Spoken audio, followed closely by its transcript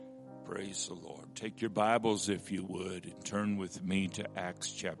Praise the Lord. Take your Bibles, if you would, and turn with me to Acts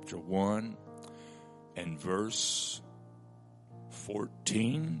chapter 1 and verse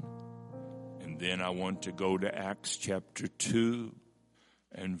 14. And then I want to go to Acts chapter 2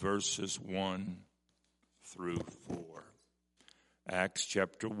 and verses 1 through 4. Acts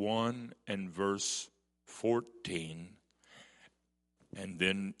chapter 1 and verse 14. And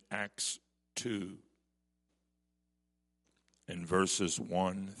then Acts 2 and verses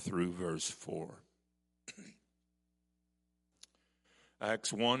 1 through verse 4.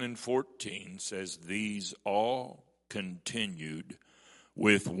 Acts 1 and 14 says, "These all continued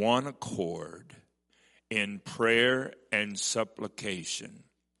with one accord in prayer and supplication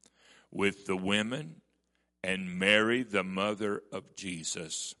with the women and Mary, the mother of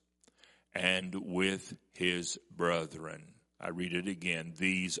Jesus, and with his brethren." I read it again.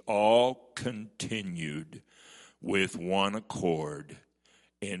 "These all continued with one accord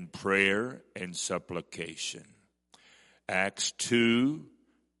in prayer and supplication." Acts 2,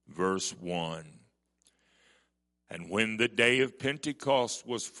 verse 1. "And when the day of Pentecost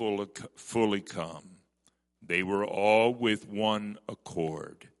was fully come, they were all with one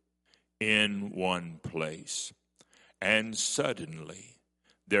accord in one place. And suddenly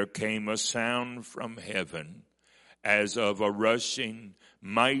there came a sound from heaven as of a rushing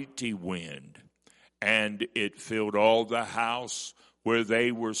mighty wind, and it filled all the house where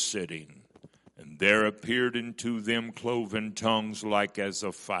they were sitting. And there appeared unto them cloven tongues like as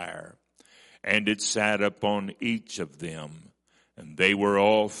of fire, and it sat upon each of them. And they were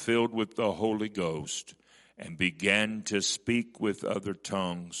all filled with the Holy Ghost, and began to speak with other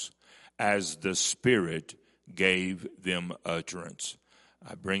tongues, as the Spirit gave them utterance."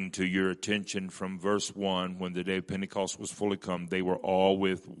 I bring to your attention from verse 1, when the day of Pentecost was fully come, they were all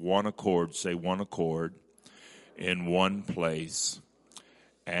with one accord, say one accord, in one place.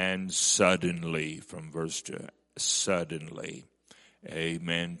 And suddenly, from verse 2, suddenly,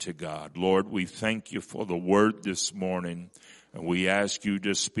 amen to God. Lord, we thank you for the word this morning, and we ask you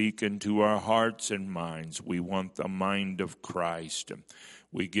to speak into our hearts and minds. We want the mind of Christ.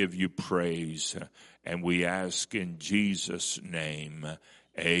 We give you praise, and we ask in Jesus' name,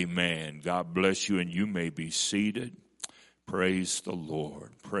 amen. God bless you, and you may be seated. Praise the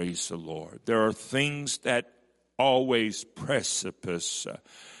Lord. Praise the Lord. There are things that always precede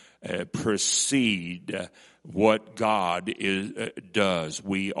what God does.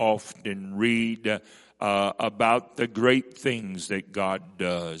 We often read about the great things that God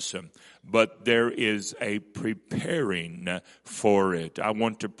does, but there is a preparing for it. I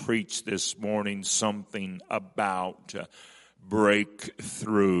want to preach this morning something about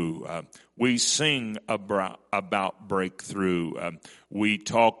breakthrough. We sing about breakthrough. We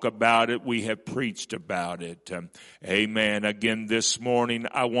talk about it. We have preached about it. Amen. Again, this morning,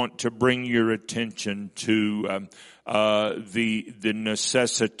 I want to bring your attention to the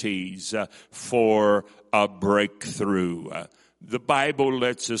necessities for a breakthrough. The Bible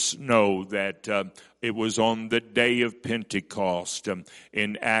lets us know that it was on the day of Pentecost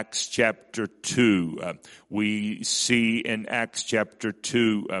in Acts chapter 2. We see in Acts chapter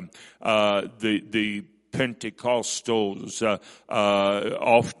 2 the Pentecostals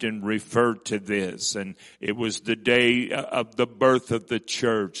often refer to this, and it was the day of the birth of the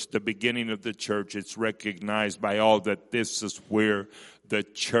church, the beginning of the church. It's recognized by all that this is where the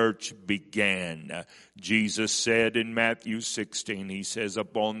church began. Jesus said in Matthew 16, he says,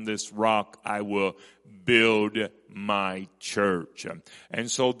 "Upon this rock I will build my church." And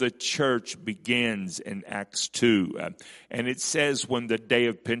so the church begins in Acts 2. And it says when the day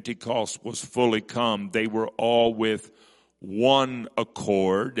of Pentecost was fully come, they were all with one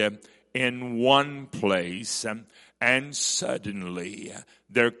accord in one place. And suddenly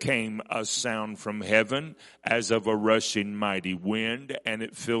there came a sound from heaven as of a rushing mighty wind, and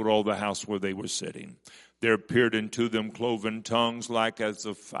it filled all the house where they were sitting. There appeared unto them cloven tongues like as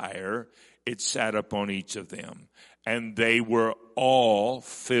of fire. It sat upon each of them. And they were all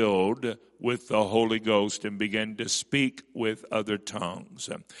filled with the Holy Ghost and began to speak with other tongues.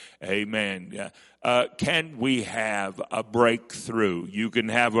 Amen. Can we have a breakthrough? You can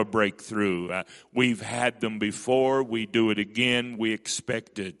have a breakthrough. We've had them before. We do it again. We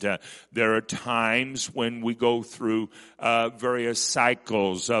expect it. There are times when we go through various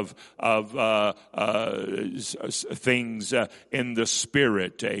cycles of things in the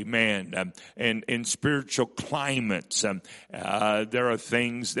spirit. Amen. And in spiritual climates, there are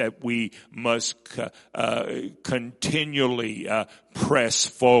things that we must continually press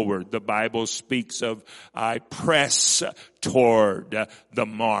forward. The Bible speaks of, I press toward the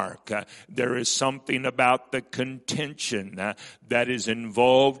mark. There is something about the contention that is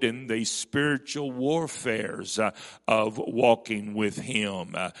involved in the spiritual warfares of walking with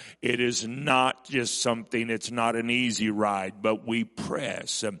Him. It is not just something, it's not an easy ride, but we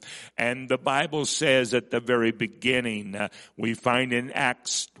press. And the Bible says at the very beginning, we find in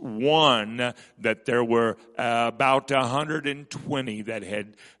Acts 1 that there were about 120 that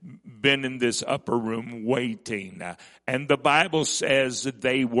had been in this upper room waiting. And the Bible says that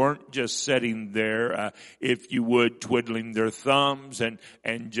they weren't just sitting there, if you would, twiddling their thumbs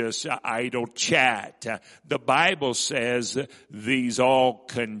and just idle chat. The Bible says these all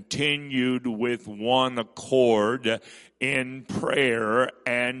continued with one accord in prayer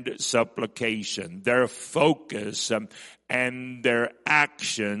and supplication. Their focus and their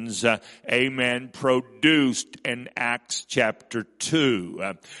actions, amen, produced in Acts chapter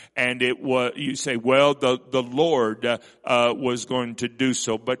 2. And it was, you say, well, the Lord was going to do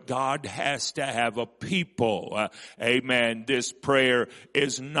so, but God has to have a people. Amen. This prayer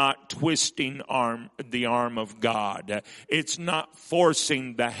is not twisting the arm of God. It's not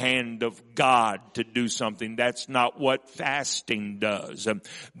forcing the hand of God to do something. That's not what fasting does.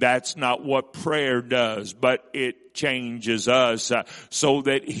 That's not what prayer does, but it changes us so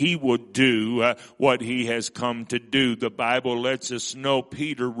that He would do what He has come to do. The Bible lets us know,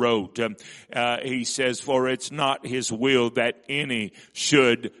 Peter wrote, he says, for it's not His will that any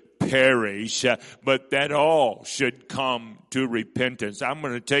should perish, but that all should come to repentance. I'm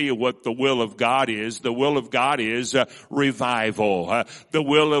going to tell you what the will of God is. The will of God is revival. The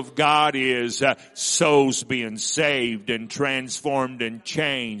will of God is souls being saved and transformed and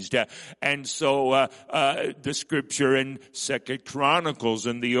changed. And so the scripture in 2 Chronicles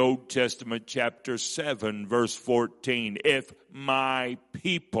in the Old Testament, chapter 7, verse 14, if my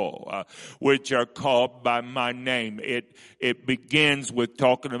people, which are called by my name. It begins with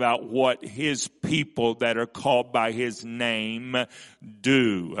talking about what His people that are called by His name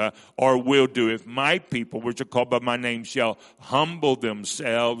do or will do. If my people, which are called by my name, shall humble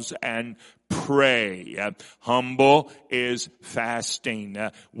themselves and pray. Humble is fasting.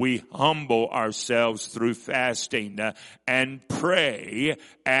 We humble ourselves through fasting and pray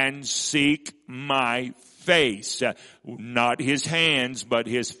and seek my face. Not His hands, but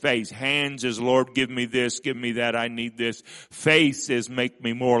His face. Hands is, Lord, give me this, give me that, I need this. Face is, make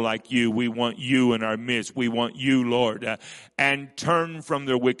me more like You. We want You in our midst. We want You, Lord. And turn from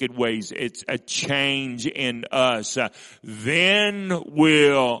their wicked ways. It's a change in us. Then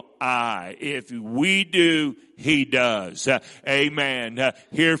will I. If we do, He does. Amen.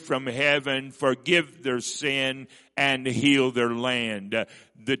 Hear from heaven, forgive their sin, and heal their land.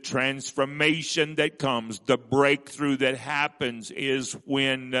 The transformation that comes, the breakthrough that happens is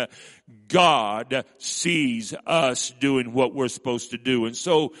when God sees us doing what we're supposed to do. And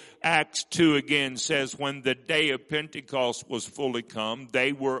so Acts 2 again says, when the day of Pentecost was fully come,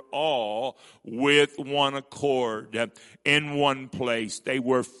 they were all with one accord in one place. They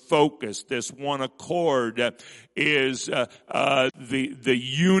were focused. This one accord is the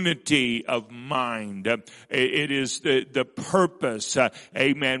unity of mind. It is the purpose,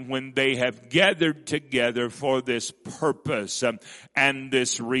 amen, when they have gathered together for this purpose and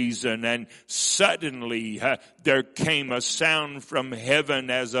this reason. And suddenly there came a sound from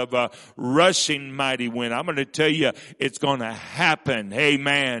heaven as of a rushing mighty wind. I'm going to tell you, it's going to happen.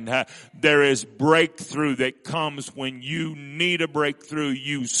 Amen. There is breakthrough that comes when you need a breakthrough.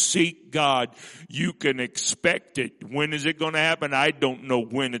 You seek God. You can expect it. When is it going to happen? I don't know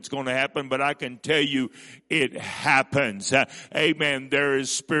when it's going to happen, but I can tell you it happens. Amen. There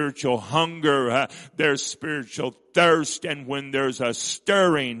is spiritual hunger. There's spiritual thirst, and when there's a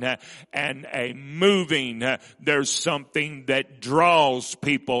stirring and a moving, there's something that draws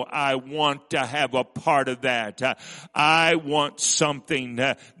people. I want to have a part of that. I want something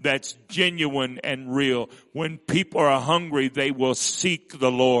that's genuine and real. When people are hungry, they will seek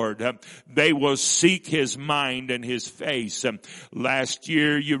the Lord. They will seek His mind and His face. Last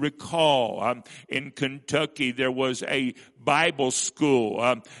year, you recall, in Kentucky, there was a Bible school,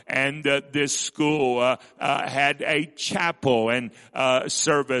 and this school had a chapel and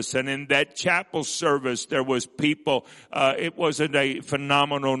service, and in that chapel service there was people. It wasn't a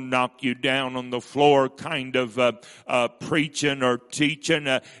phenomenal knock you down on the floor kind of preaching or teaching.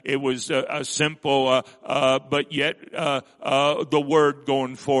 It was a simple but yet the word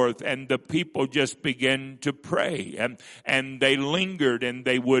going forth, and the people just began to pray, and they lingered and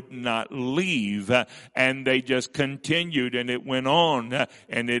they would not leave, and they just continued. And it went on,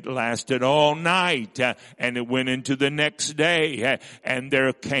 and it lasted all night, and it went into the next day, and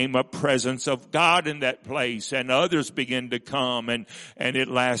there came a presence of God in that place, and others began to come, and it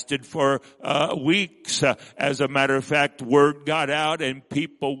lasted for weeks. As a matter of fact, word got out and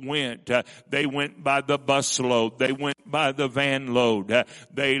people went. They went by the busload. They went by the van load.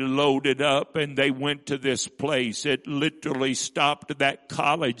 They loaded up and they went to this place. It literally stopped that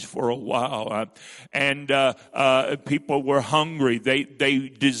college for a while. And people were hungry. They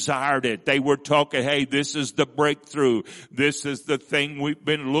desired it. They were talking, hey, this is the breakthrough. This is the thing we've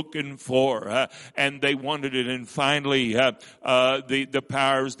been looking for. And they wanted it. And finally, the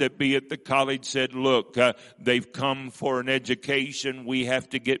powers that be at the college said, look, they've come for an education. We have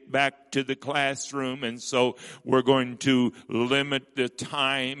to get back to the classroom. And so we're going to limit the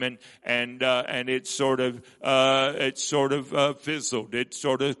time, and it sort of fizzled. It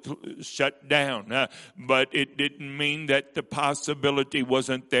sort of shut down. But it didn't mean that the possibility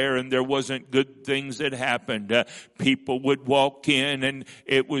wasn't there and there wasn't good things that happened. People would walk in and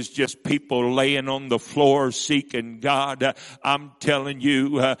it was just people laying on the floor seeking God. I'm telling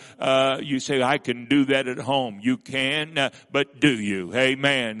you, you say, I can do that at home. You can, but do you?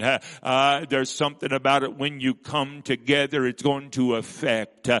 Amen. There's something about it when you come together, it's going to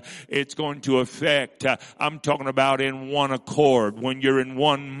affect. It's going to affect. I'm talking about in one accord. When you're in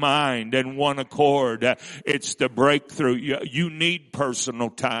one mind and one accord, it's the breakthrough. You need personal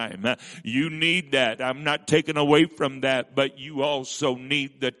time. You need that. I'm not taking away from that, but you also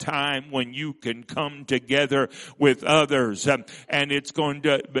need the time when you can come together with others. And it's going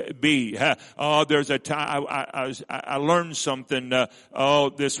to be, there's a time, I learned something,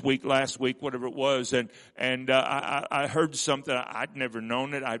 this week, last week, whatever it was, and I heard something. I'd never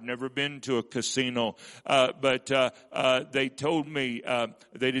known it. I've never been to a casino, but they told me,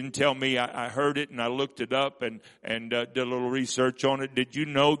 they didn't tell me. I heard it and I looked it up and did a little research on it. Did you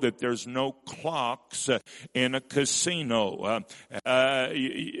know that there's no clocks in a casino?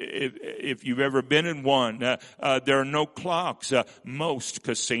 If you've ever been in one, there are no clocks. Most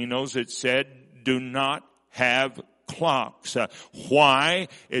casinos, it said, do not have clocks. Why?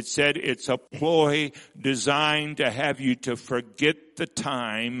 It said it's a ploy designed to have you to forget the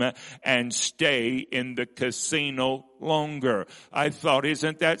time and stay in the casino longer. I thought,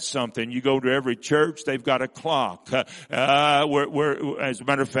 isn't that something? You go to every church, they've got a clock. As a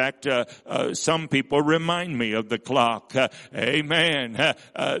matter of fact, some people remind me of the clock. Amen.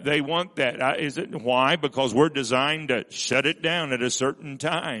 They want that. Is it why? Because we're designed to shut it down at a certain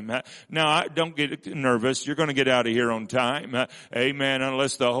time. Now, don't get nervous. You're going to get out of here on time. Amen.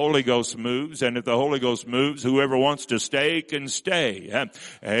 Unless the Holy Ghost moves. And if the Holy Ghost moves, whoever wants to stay can stay.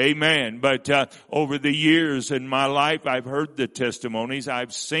 Amen. But over the years in my life, I've heard the testimonies.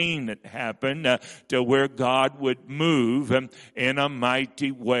 I've seen it happen to where God would move in a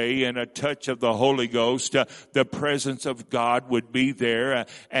mighty way, and a touch of the Holy Ghost. The presence of God would be there,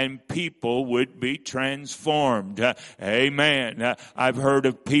 and people would be transformed. Amen. I've heard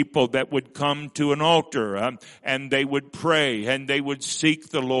of people that would come to an altar and they would pray and they would seek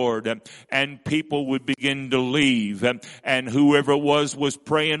the Lord, and people would begin to leave, and whoever was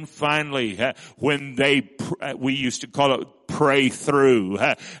praying finally, when we used to call it pray through.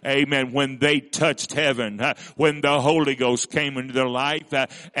 Amen. When they touched heaven, when the Holy Ghost came into their life,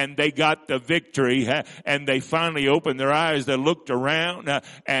 and they got the victory, and they finally opened their eyes, they looked around,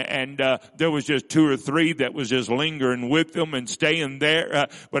 and there was just two or three that was just lingering with them and staying there.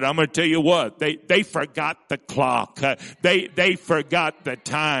 But I'm going to tell you what, they forgot the clock. They forgot the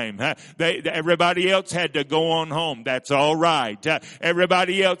time. Everybody else had to go on home. That's all right.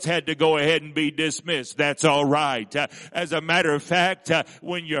 Everybody else had to go ahead and be dismissed. That's all right. As a matter of fact,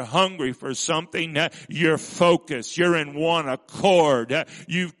 when you're hungry for something, you're focused. You're in one accord.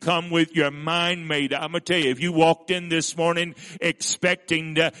 You've come with your mind made. I'm going to tell you, if you walked in this morning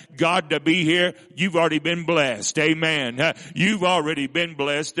expecting God to be here, you've already been blessed. Amen. You've already been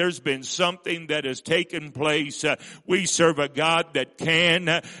blessed. There's been something that has taken place. We serve a God that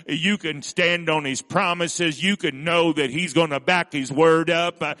can. You can stand on His promises. You can know that He's going to back His word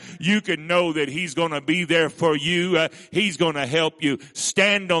up. You can know that He's going to be there for you. He's going to help you.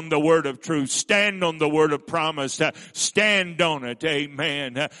 Stand on the word of truth. Stand on the word of promise. Stand on it.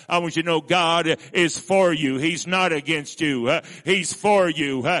 Amen. I want you to know God is for you. He's not against you. He's for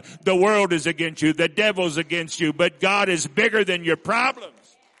you. The world is against you. The devil's against you. But God is bigger than your problems.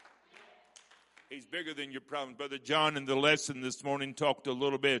 He's bigger than your problems. Brother John in the lesson this morning talked a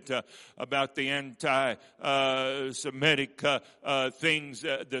little bit about the anti-Semitic things,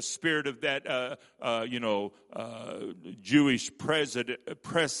 the spirit of that, Jewish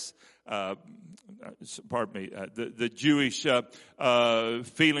the Jewish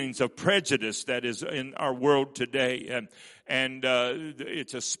feelings of prejudice that is in our world today. And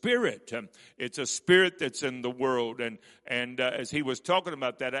it's a spirit. It's a spirit that's in the world. And as he was talking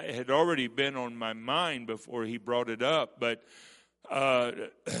about that, it had already been on my mind before he brought it up. But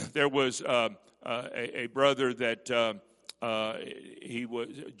there was a brother that he was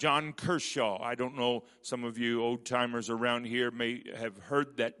John Kershaw. I don't know, some of you old timers around here may have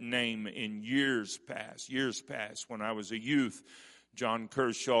heard that name in years past. When I was a youth, John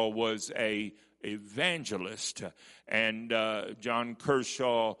Kershaw was a evangelist, and John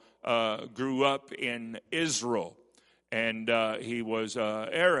Kershaw grew up in Israel. And he was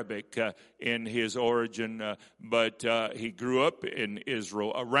Arabic in his origin, but he grew up in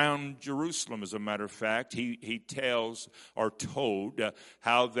Israel, around Jerusalem, as a matter of fact. He tells or told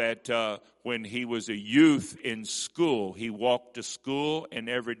how that when he was a youth in school, he walked to school, and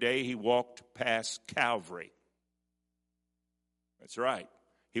every day he walked past Calvary. That's right.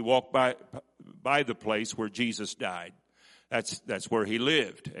 He walked by the place where Jesus died. That's where he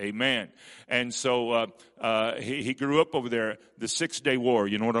lived. Amen. And so he grew up over there. The 6-Day War.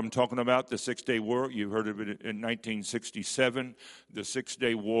 You know what I'm talking about? The 6-Day War. You've heard of it in 1967. The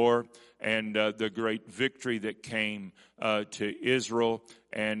 6-Day War and the great victory that came to Israel.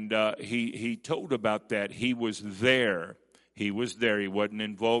 And he told about that. He was there. He was there. He wasn't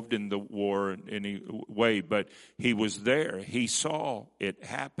involved in the war in any way, but he was there. He saw it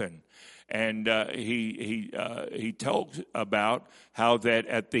happen. And he talks about how that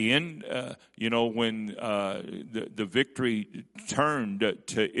at the end, when the victory turned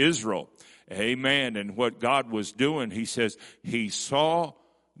to Israel, amen, and what God was doing, he says he saw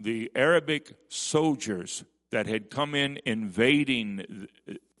the Arabic soldiers that had come in invading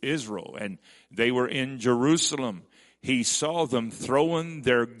Israel, and they were in Jerusalem. He saw them throwing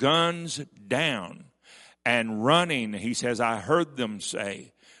their guns down and running. He says, I heard them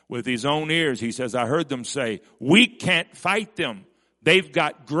say, with his own ears, he says, I heard them say, we can't fight them. They've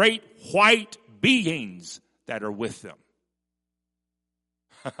got great white beings that are with them.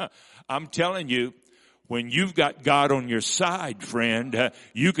 I'm telling you, when you've got God on your side, friend,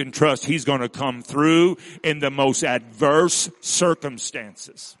 you can trust he's going to come through in the most adverse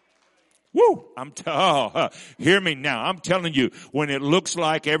circumstances. Woo! Hear me now. I'm telling you, when it looks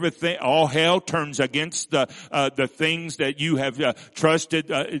like everything, all hell turns against the things that you have trusted,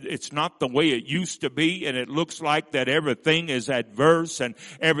 it's not the way it used to be, and it looks like that everything is adverse and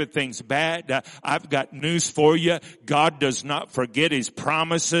everything's bad. I've got news for you. God does not forget his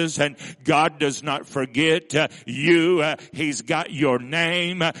promises, and God does not forget you. He's got your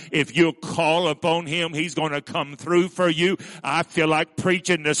name. If you call upon him, he's going to come through for you. I feel like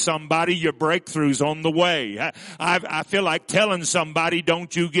preaching to somebody. Your breakthrough's on the way. I feel like telling somebody,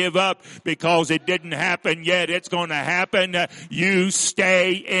 don't you give up because it didn't happen yet. It's going to happen. You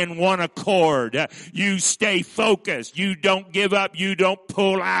stay in one accord. You stay focused. You don't give up. You don't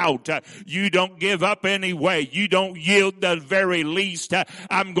pull out. You don't give up anyway. You don't yield the very least.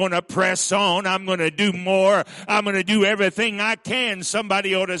 I'm going to press on. I'm going to do more. I'm going to do everything I can.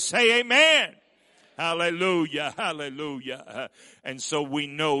 Somebody ought to say amen. Hallelujah, hallelujah. And so we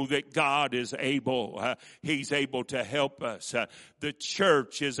know that God is able. He's able to help us. The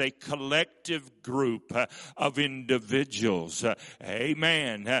church is a collective group of individuals.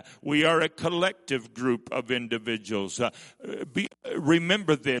 Amen. We are a collective group of individuals.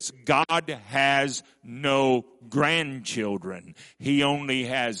 Remember this, God has no grandchildren. He only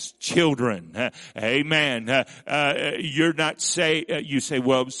has children. Amen. You're not you say,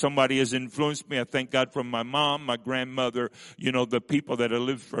 well, somebody has influenced me. I thank God from my mom, my grandmother, the people that have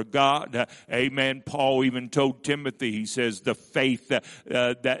lived for God. Amen. Paul even told Timothy, he says, the faith,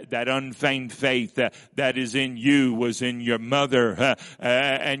 that unfeigned faith that is in you was in your mother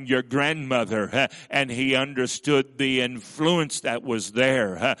and your grandmother. And he understood the influence that was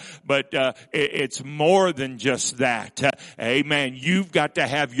there. But it's more than just that. Amen. You've got to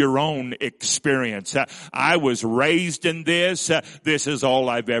have your own experience. I was raised in this. This is all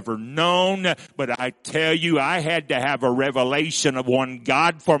I've ever known. But I tell you, I had to have a revelation of one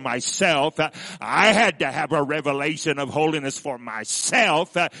God for myself. I had to have a revelation of holiness for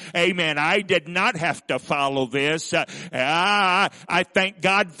myself. Amen. I did not have to follow this. I thank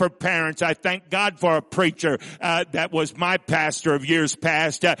God for parents. I thank God for a preacher that was my pastor of years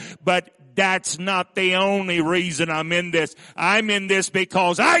past. But that's not the only reason I'm in this. I'm in this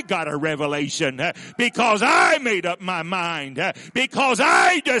because I got a revelation, because I made up my mind, because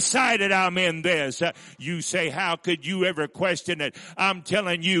I decided I'm in this. You say, how could you ever question it? I'm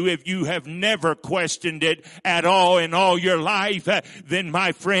telling you, if you have never questioned it at all in all your life, then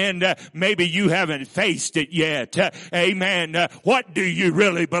my friend, maybe you haven't faced it yet. Amen. What do you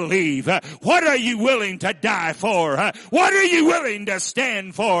really believe? What are you willing to die for? What are you willing to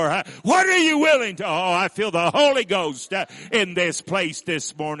stand for? What are you willing to? Oh, I feel the Holy Ghost in this place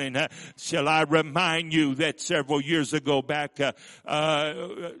this morning. Shall I remind you that several years ago, back late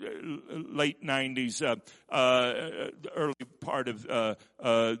 90s, early part of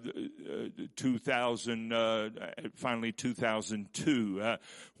 2000, finally 2002,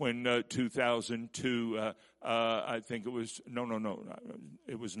 when 2002, I think it was, no,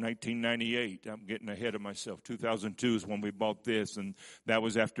 it was 1998. I'm getting ahead of myself. 2002 is when we bought this, and that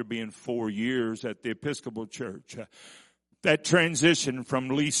was after being 4 years at the Episcopal Church. That transition from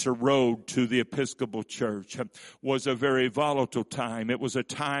Lisa Road to the Episcopal Church was a very volatile time. It was a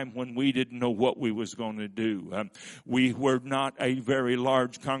time when we didn't know what we was going to do. We were not a very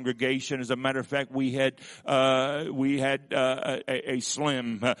large congregation. As a matter of fact, we had a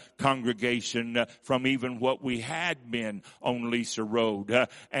slim congregation from even what we had been on Lisa Road.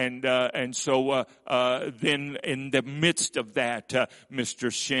 And so then in the midst of that,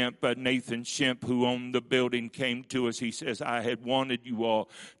 Mr. Shemp, Nathan Shemp, who owned the building, came to us. He said, I had wanted you all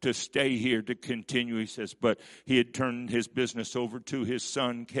to stay here to continue. He says, but he had turned his business over to his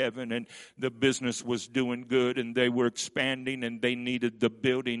son, Kevin, and the business was doing good, and they were expanding, and they needed the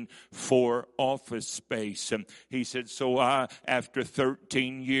building for office space. And he said, so after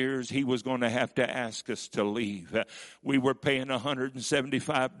 13 years, he was going to have to ask us to leave. We were paying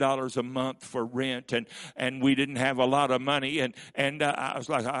 $175 a month for rent, and we didn't have a lot of money, and I was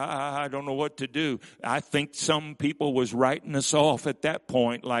like, I don't know what to do. I think some people was writing us off at that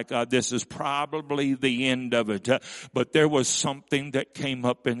point, like this is probably the end of it. But there was something that came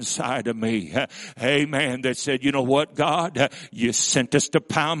up inside of me, amen, that said, you know what, God, you sent us to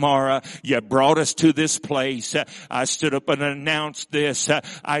Palmyra, you brought us to this place. I stood up and announced this.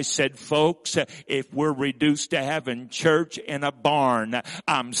 I said, folks, if we're reduced to having church in a barn,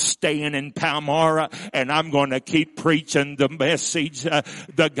 I'm staying in Palmyra, and I'm going to keep preaching the message,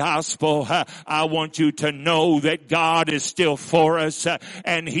 the gospel. I want you to know that God is still for us,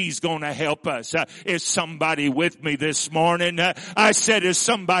 and He's going to help us. Is somebody with me this morning? I said, is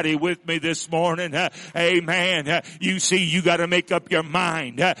somebody with me this morning? Amen. You see, you got to make up your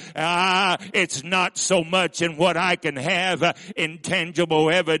mind. It's not so much in what I can have, intangible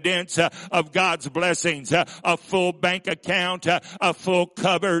evidence of God's blessings, a full bank account, a full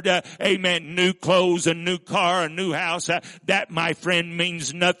cupboard, amen, new clothes, a new car, a new house. That, my friend,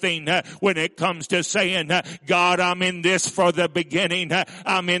 means nothing when it comes to saying, God, I'm in this for the beginning.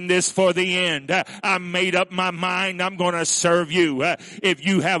 I'm in this for the end. I made up my mind. I'm going to serve you. If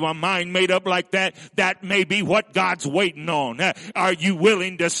you have a mind made up like that, that may be what God's waiting on. Are you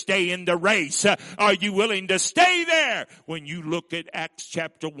willing to stay in the race? Are you willing to stay there? When you look at Acts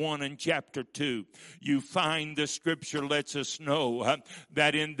chapter 1 and chapter 2, you find the scripture lets us know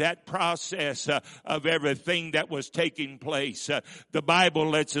that in that process of everything that was taking place, the Bible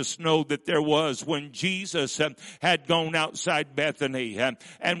lets us know that there was, when Jesus had gone outside Bethany,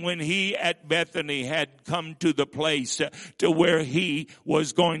 and when he at Bethany had come to the place to where he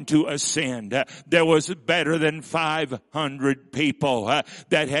was going to ascend, there was better than 500 people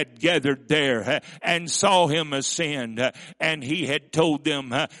that had gathered there and saw him ascend, and he had told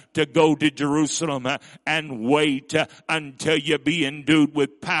them to go to Jerusalem and wait until you be endued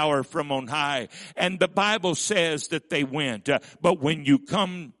with power from on high. And the Bible says that they went, but when you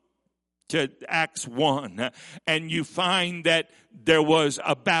come to Acts 1, and you find that there was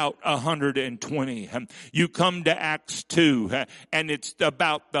about 120. You come to Acts 2, and it's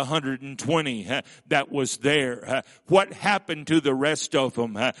about the 120 that was there. What happened to the rest of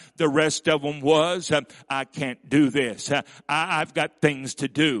them? The rest of them was, I can't do this. I've got things to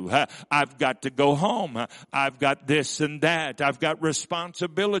do. I've got to go home. I've got this and that. I've got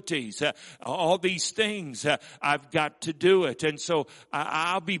responsibilities. All these things, I've got to do it. And so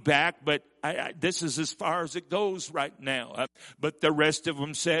I'll be back, but this is as far as it goes right now. But the rest of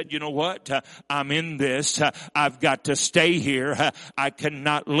them said, you know what? I'm in this. I've got to stay here. I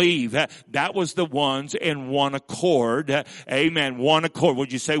cannot leave. That was the ones in one accord. Amen. One accord.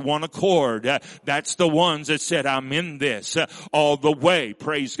 Would you say one accord? That's the ones that said, I'm in this all the way.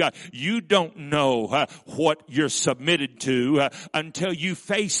 Praise God. You don't know what you're submitted to until you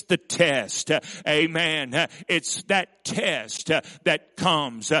face the test. Amen. It's that test that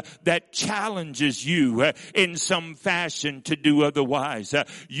comes that challenges you in some fashion to do otherwise.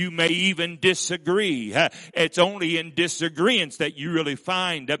 You may even disagree. It's only in disagreements that you really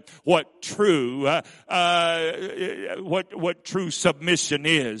find what true submission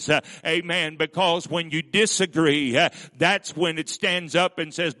is. Amen. Because when you disagree, that's when it stands up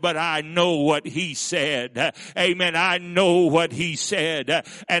and says, but I know what he said. Amen. I know what he said,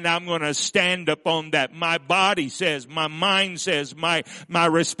 and I'm going to stand up on that. My body says, my mind says, my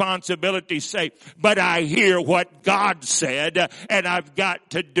responsibilities say, but I hear what God said, and I've got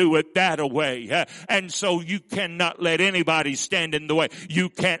to do it that way. And so you cannot let anybody stand in the way. You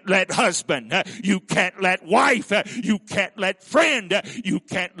can't let husband. You can't let wife. You can't let friend. You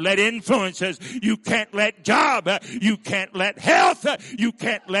can't let influences. You can't let job. You can't let health. You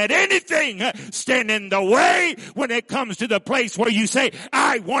can't let anything stand in the way when it comes to the place where you say,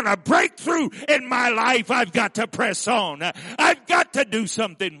 I want a breakthrough in my life. I've got to press on. I've got to do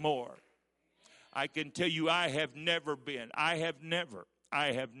something more. I can tell you I have never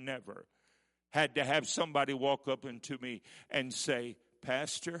had to have somebody walk up into me and say,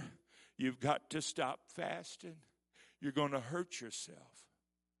 Pastor, you've got to stop fasting. You're going to hurt yourself.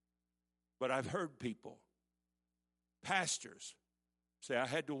 But I've heard people, pastors, say, I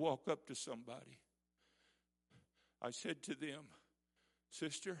had to walk up to somebody. I said to them,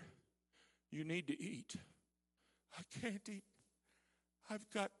 sister, you need to eat. I can't eat. I've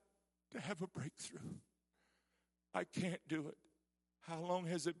got to have a breakthrough. I can't do it. How long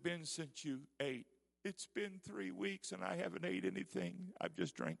has it been since you ate? It's been 3 weeks and I haven't ate anything. I've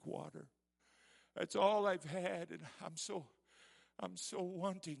just drank water. That's all I've had, and I'm so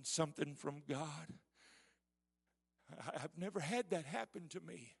wanting something from God. I've never had that happen to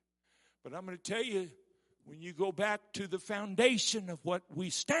me. But I'm going to tell you, when you go back to the foundation of what we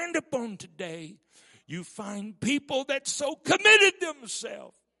stand upon today, you find people that so committed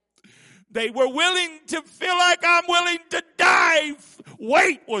themselves. They were willing to feel like I'm willing to die.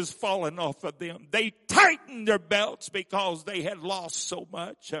 Weight was falling off of them. They tightened their belts because they had lost so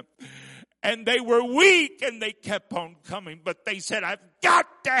much. And they were weak and they kept on coming. But they said, I've got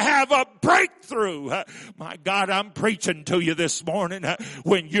to have a breakthrough. My God, I'm preaching to you this morning.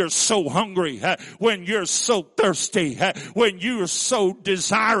 When you're so hungry, when you're so thirsty, when you're so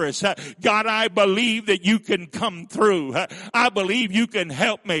desirous, God, I believe that you can come through. I believe you can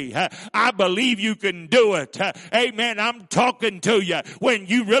help me. I believe you can do it. Amen. I'm talking to you. When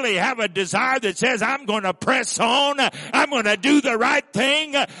you really have a desire that says, I'm going to press on. I'm going to do the right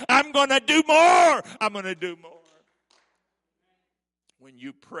thing. I'm going to do more. I'm going to do more. When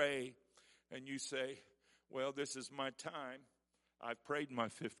you pray and you say, well, this is my time. I've prayed my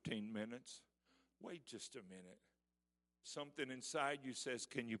 15 minutes. Wait just a minute. Something inside you says,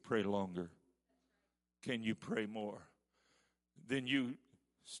 can you pray longer? Can you pray more? Then you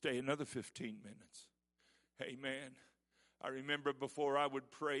stay another 15 minutes. Amen. I remember before I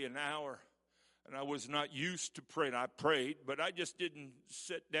would pray an hour, and I was not used to praying. I prayed, but I just didn't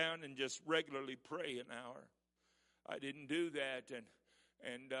sit down and just regularly pray an hour. I didn't do that,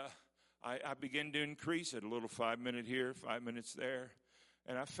 and I began to increase it a little, 5 minutes here, 5 minutes there.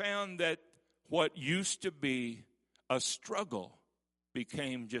 And I found that what used to be a struggle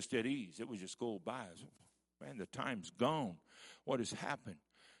became just at ease. It was just go by. Man, the time's gone. What has happened?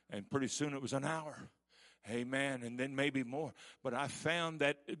 And pretty soon it was an hour. Amen. And then maybe more. But I found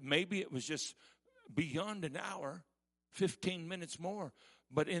that maybe it was just beyond an hour, 15 minutes more.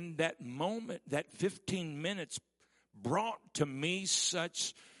 But in that moment, that 15 minutes brought to me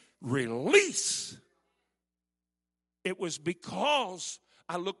such release. It was because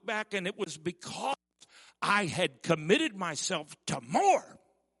I look back, and it was because I had committed myself to more.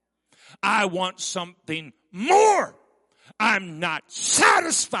 I want something more. I'm not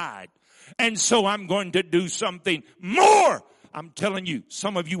satisfied. And so I'm going to do something more. I'm telling you,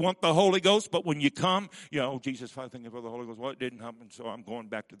 some of you want the Holy Ghost, but when you come, Jesus, I thank you for the Holy Ghost. Well, it didn't happen, so I'm going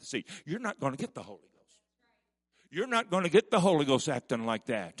back to the seat. You're not going to get the Holy Ghost. You're not going to get the Holy Ghost acting like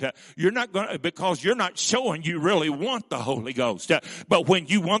that. You're not going to, because you're not showing you really want the Holy Ghost. But when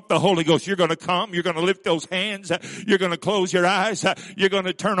you want the Holy Ghost, you're going to come. You're going to lift those hands. You're going to close your eyes. You're going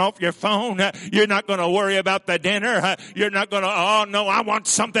to turn off your phone. You're not going to worry about the dinner. You're not going to, oh no, I want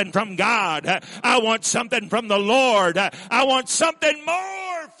something from God. I want something from the Lord. I want something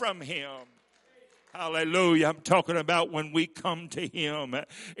more from Him. Hallelujah. I'm talking about when we come to Him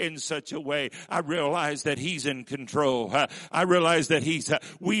in such a way. I realize that He's in control. I realize that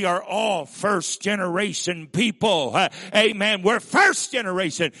we are all first generation people. Amen. We're first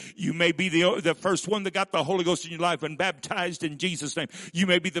generation. You may be the first one that got the Holy Ghost in your life and baptized in Jesus' name. You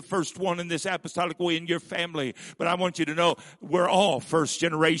may be the first one in this apostolic way in your family. But I want you to know we're all first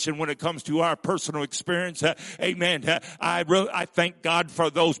generation when it comes to our personal experience. Amen. I thank God for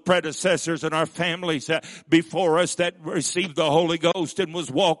those predecessors in our families before us that received the Holy Ghost and was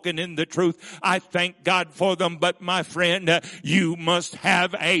walking in the truth. I thank God for them. But my friend, you must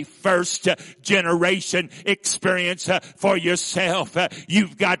have a first generation experience for yourself.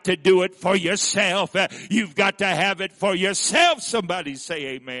 You've got to do it for yourself. You've got to have it for yourself. Somebody say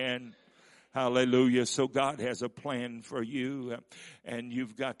amen. Hallelujah. So God has a plan for you, and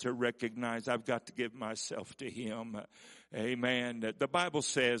you've got to recognize I've got to give myself to Him. Amen. The Bible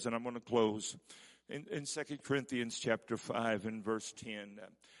says, and I'm going to close, in 2 Corinthians chapter 5 and verse 10,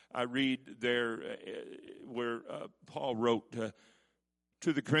 I read there where Paul wrote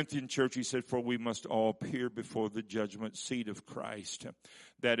to the Corinthian church, he said, "For we must all appear before the judgment seat of Christ,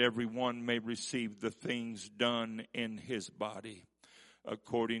 that every one may receive the things done in his body,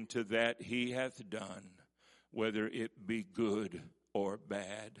 according to that he hath done, whether it be good or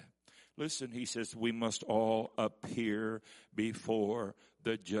bad." Listen, he says we must all appear before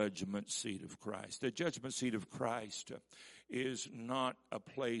the judgment seat of Christ. The judgment seat of Christ is not a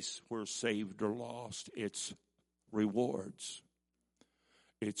place where saved or lost. It's rewards.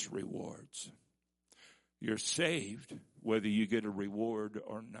 It's rewards. You're saved whether you get a reward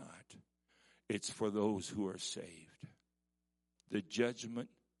or not. It's for those who are saved. The judgment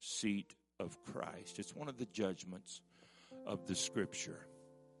seat of Christ. It's one of the judgments of the Scripture.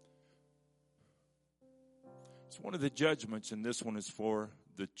 It's one of the judgments, and this one is for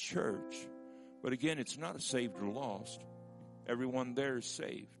the church. But again, it's not a saved or lost. Everyone there is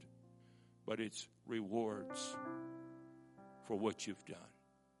saved. But it's rewards for what you've done.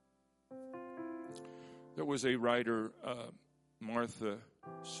 There was a writer, Martha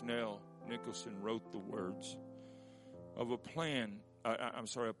Snell Nicholson, wrote the words of a poem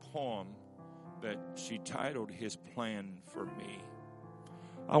that she titled "His Plan for Me."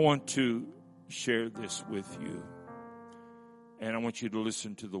 I want to share this with you, and I want you to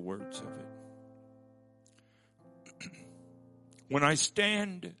listen to the words of it. When I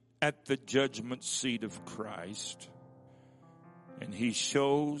stand at the judgment seat of Christ, and He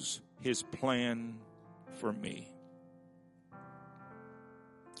shows His plan for me,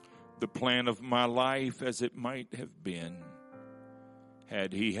 the plan of my life as it might have been,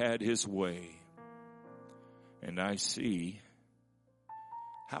 had He had His way, and I see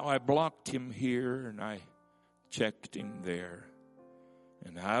how I blocked Him here and I checked Him there,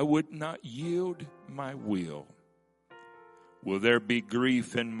 and I would not yield my will. Will there be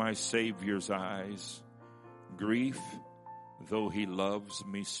grief in my Savior's eyes? Grief, though He loves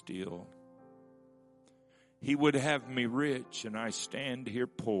me still. He would have me rich, and I stand here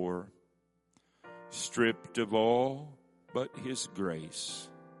poor, stripped of all but His grace,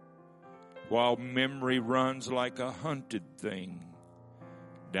 while memory runs like a hunted thing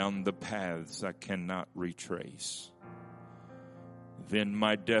down the paths I cannot retrace. Then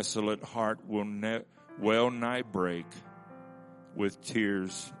my desolate heart will well nigh break with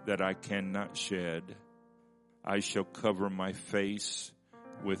tears that I cannot shed. I shall cover my face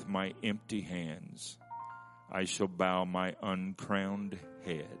with my empty hands. I shall bow my uncrowned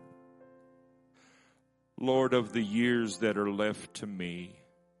head. Lord, of the years that are left to me,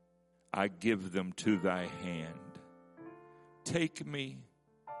 I give them to Thy hand. Take me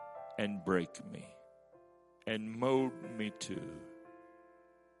and break me and mold me to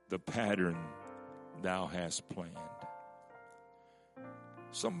the pattern Thou hast planned.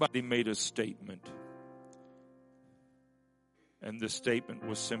 Somebody made a statement, and the statement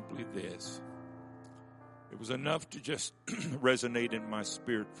was simply this. It was enough to just resonate in my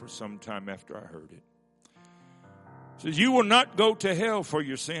spirit for some time after I heard it. It says, "You will not go to hell for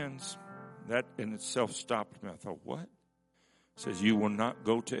your sins." That in itself stopped me. I thought, what? It says, "You will not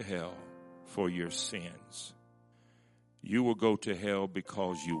go to hell for your sins. You will go to hell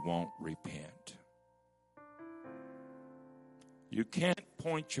because you won't repent." You can't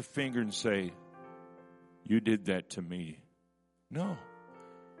point your finger and say, You did that to me. No,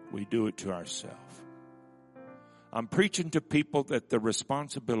 we do it to ourselves. I'm preaching to people that the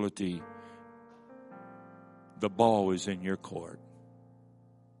responsibility, the ball is in your court.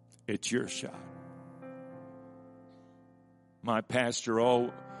 It's your shot. My pastor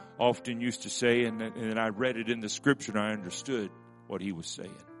often used to say, and I read it in the scripture and I understood what he was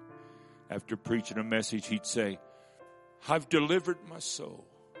saying. After preaching a message, he'd say, I've delivered my soul.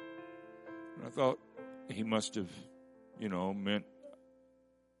 And I thought he must have, meant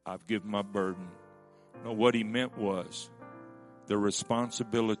I've given my burden. No, what he meant was the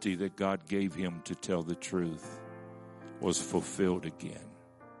responsibility that God gave him to tell the truth was fulfilled again.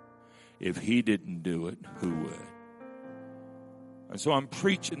 If he didn't do it, who would? And so I'm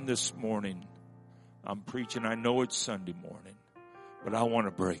preaching this morning. I know it's Sunday morning, but I want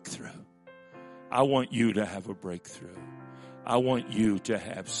a breakthrough. I want you to have a breakthrough. I want you to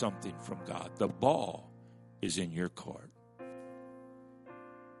have something from God. The ball is in your court.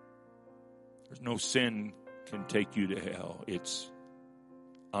 There's no sin can take you to hell. It's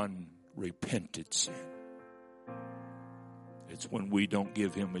unrepented sin. It's when we don't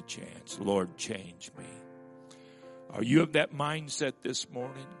give him a chance. Lord, change me. Are you of that mindset this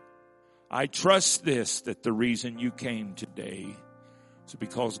morning? I trust this, that the reason you came today is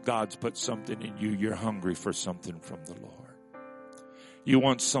because God's put something in you. You're hungry for something from the Lord. You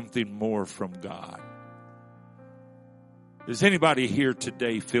want something more from God. Does anybody here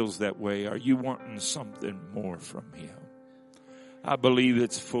today feels that way? Are you wanting something more from him? I believe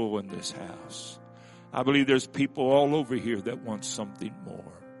it's full in this house. I believe there's people all over here that want something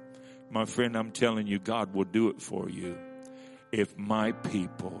more. My friend, I'm telling you, God will do it for you if my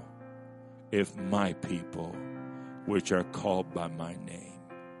people, which are called by my name.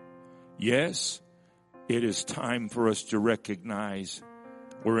 Yes, it is time for us to recognize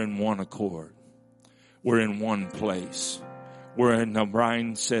we're in one accord. We're in one place. We're in the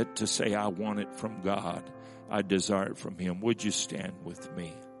mindset to say, I want it from God. I desire it from him. Would you stand with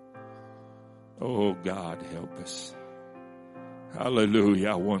me? Oh, God, help us.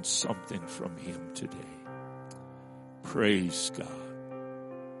 Hallelujah. I want something from him today. Praise God.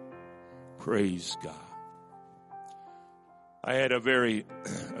 Praise God. I had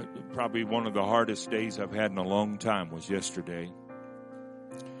probably one of the hardest days I've had in a long time was yesterday.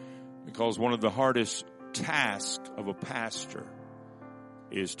 Because one of the hardest tasks of a pastor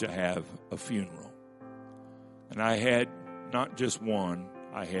is to have a funeral. And I had not just one,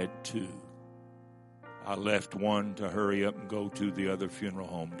 I had two. I left one to hurry up and go to the other funeral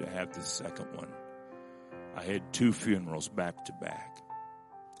home to have the second one. I had two funerals back to back.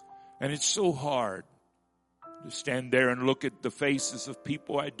 And it's so hard to stand there and look at the faces of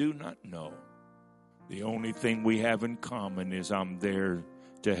people I do not know. The only thing we have in common is I'm there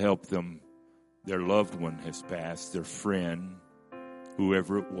to help them. Their loved one has passed, their friend,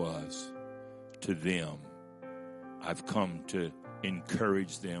 whoever it was, to them. I've come to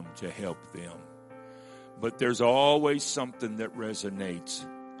encourage them, to help them. But there's always something that resonates,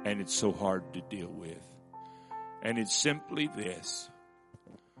 and it's so hard to deal with. And it's simply this.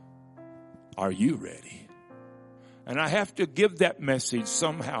 Are you ready? And I have to give that message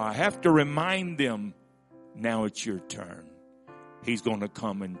somehow. I have to remind them, now it's your turn. He's going to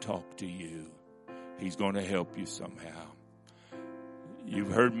come and talk to you. He's going to help you somehow.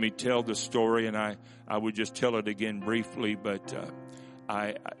 You've heard me tell the story, and I would just tell it again briefly, but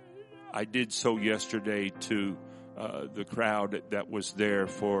I did so yesterday to the crowd that was there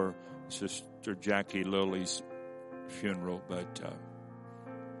for Sister Jackie Lily's funeral. But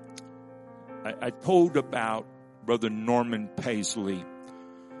I told about Brother Norman Paisley,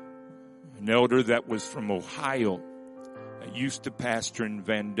 an elder that was from Ohio, used to pastor in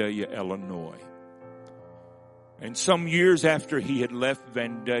Vandalia, Illinois. And some years after he had left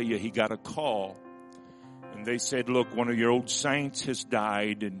Vandalia, he got a call. And they said, look, one of your old saints has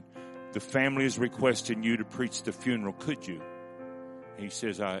died, and the family is requesting you to preach the funeral. Could you? He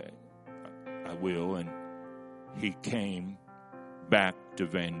says, I will. And he came back to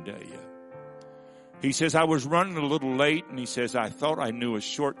Vandalia. He says, I was running a little late, and he says, I thought I knew a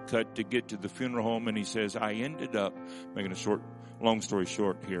shortcut to get to the funeral home. And he says, I ended up, making a long story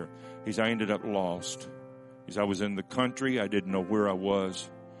short here, I ended up lost. He says, I was in the country. I didn't know where I was.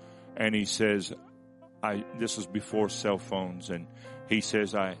 And he says, this was before cell phones. And he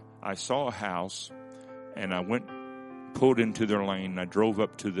says, I saw a house, and I pulled into their lane. I drove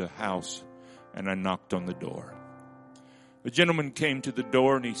up to the house, and I knocked on the door. The gentleman came to the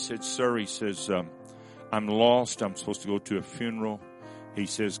door, and he said, sir, he says, I'm lost. I'm supposed to go to a funeral. He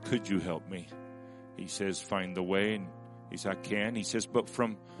says, could you help me? He says, find the way. And he says, I can. He says, but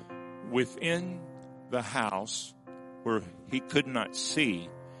from within the house where he could not see,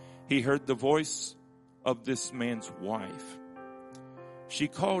 he heard the voice of this man's wife. She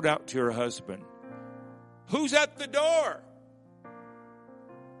called out to her husband, "Who's at the door?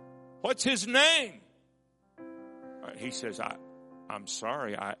 What's his name?" He says, I'm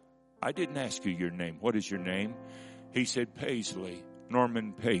sorry, I didn't ask you your name. What is your name? He said, Paisley,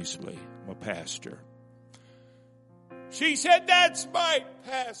 Norman Paisley. I'm a pastor. She said, "That's my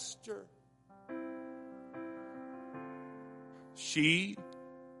pastor." She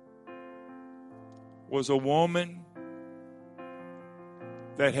was a woman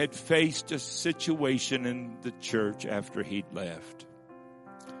that had faced a situation in the church after he'd left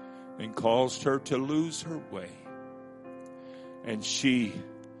and caused her to lose her way. And she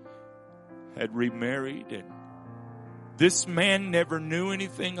had remarried, and this man never knew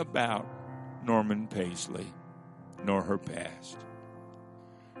anything about Norman Paisley nor her past.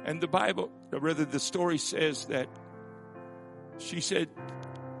 And the story says that she said,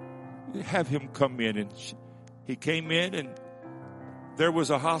 "Have him come in." And he came in, and there was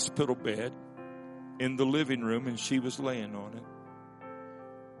a hospital bed in the living room, and she was laying on it.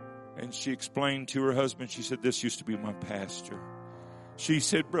 And she explained to her husband, she said, "This used to be my pastor." She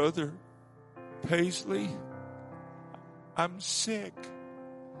said, "Brother Paisley, I'm sick.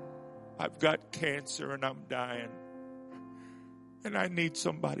 I've got cancer and I'm dying. And I need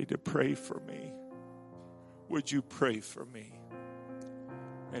somebody to pray for me. Would you pray for me?"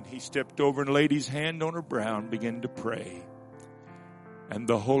 And he stepped over and laid his hand on her brow and began to pray. And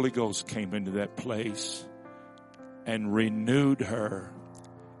the Holy Ghost came into that place and renewed her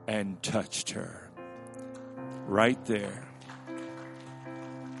and touched her. Right there.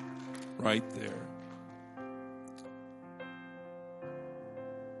 Right there.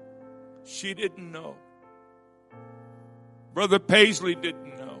 She didn't know. Brother Paisley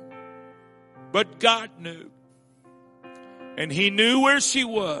didn't know. But God knew. And he knew where she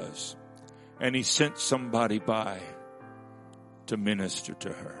was. And he sent somebody by to minister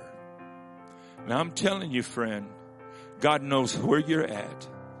to her. Now I'm telling you, friend, God knows where you're at.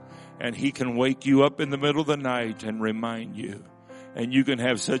 And he can wake you up in the middle of the night and remind you. And you can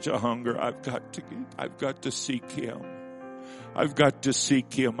have such a hunger. I've got to seek him. I've got to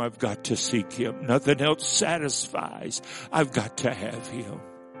seek him. I've got to seek him. Nothing else satisfies. I've got to have him.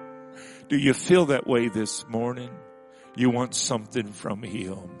 Do you feel that way this morning? You want something from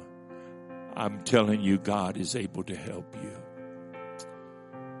him. I'm telling you, God is able to help you.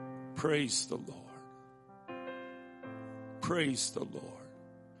 Praise the Lord. Praise the Lord.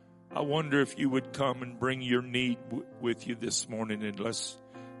 I wonder if you would come and bring your need with you this morning, and let's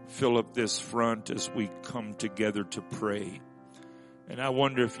fill up this front as we come together to pray. And I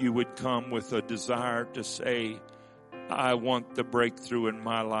wonder if you would come with a desire to say, I want the breakthrough in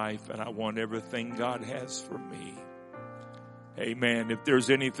my life, and I want everything God has for me. Amen. If there's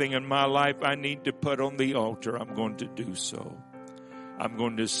anything in my life I need to put on the altar, I'm going to do so. I'm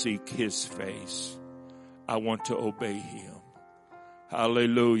going to seek his face. I want to obey him.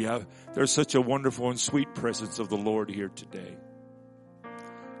 Hallelujah. There's such a wonderful and sweet presence of the Lord here today.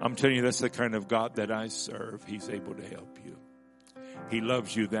 I'm telling you, that's the kind of God that I serve. He's able to help you. He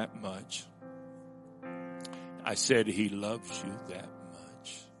loves you that much. I said he loves you that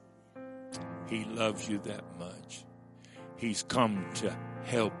much. He loves you that much. He's come to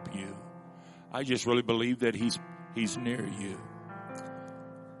help you. I just really believe that he's near you.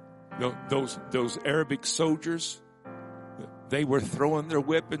 Those Arabic soldiers, they were throwing their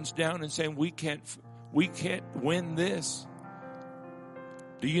weapons down and saying, we can't win this.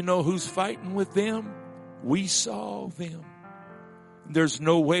 Do you know who's fighting with them? We saw them. There's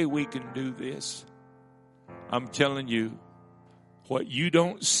no way we can do this. I'm telling you, what you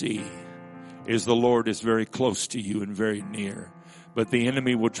don't see is the Lord is very close to you and very near. But the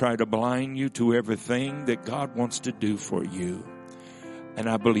enemy will try to blind you to everything that God wants to do for you. And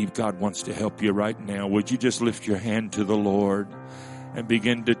I believe God wants to help you right now. Would you just lift your hand to the Lord and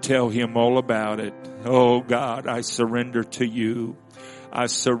begin to tell him all about it? Oh God, I surrender to you. I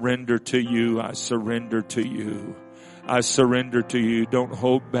surrender to you. I surrender to you. I surrender to you. Don't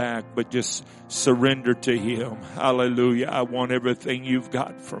hold back, but just surrender to him. Hallelujah. I want everything you've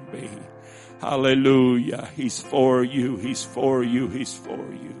got for me. Hallelujah. He's for you. He's for you. He's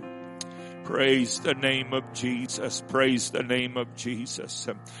for you. Praise the name of Jesus. Praise the name of Jesus.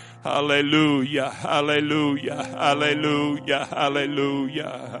 Hallelujah, hallelujah, hallelujah,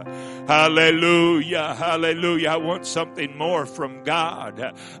 hallelujah, hallelujah, hallelujah. I want something more from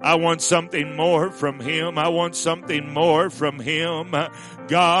God. I want something more from Him. I want something more from Him.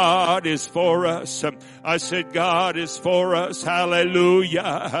 God is for us. I said God is for us.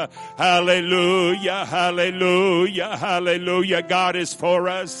 Hallelujah, hallelujah, hallelujah, hallelujah. God is for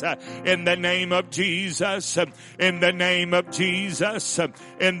us in the name of Jesus, in the name of Jesus,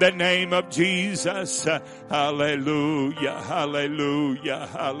 in the name of Jesus. Hallelujah, hallelujah,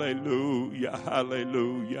 hallelujah, hallelujah.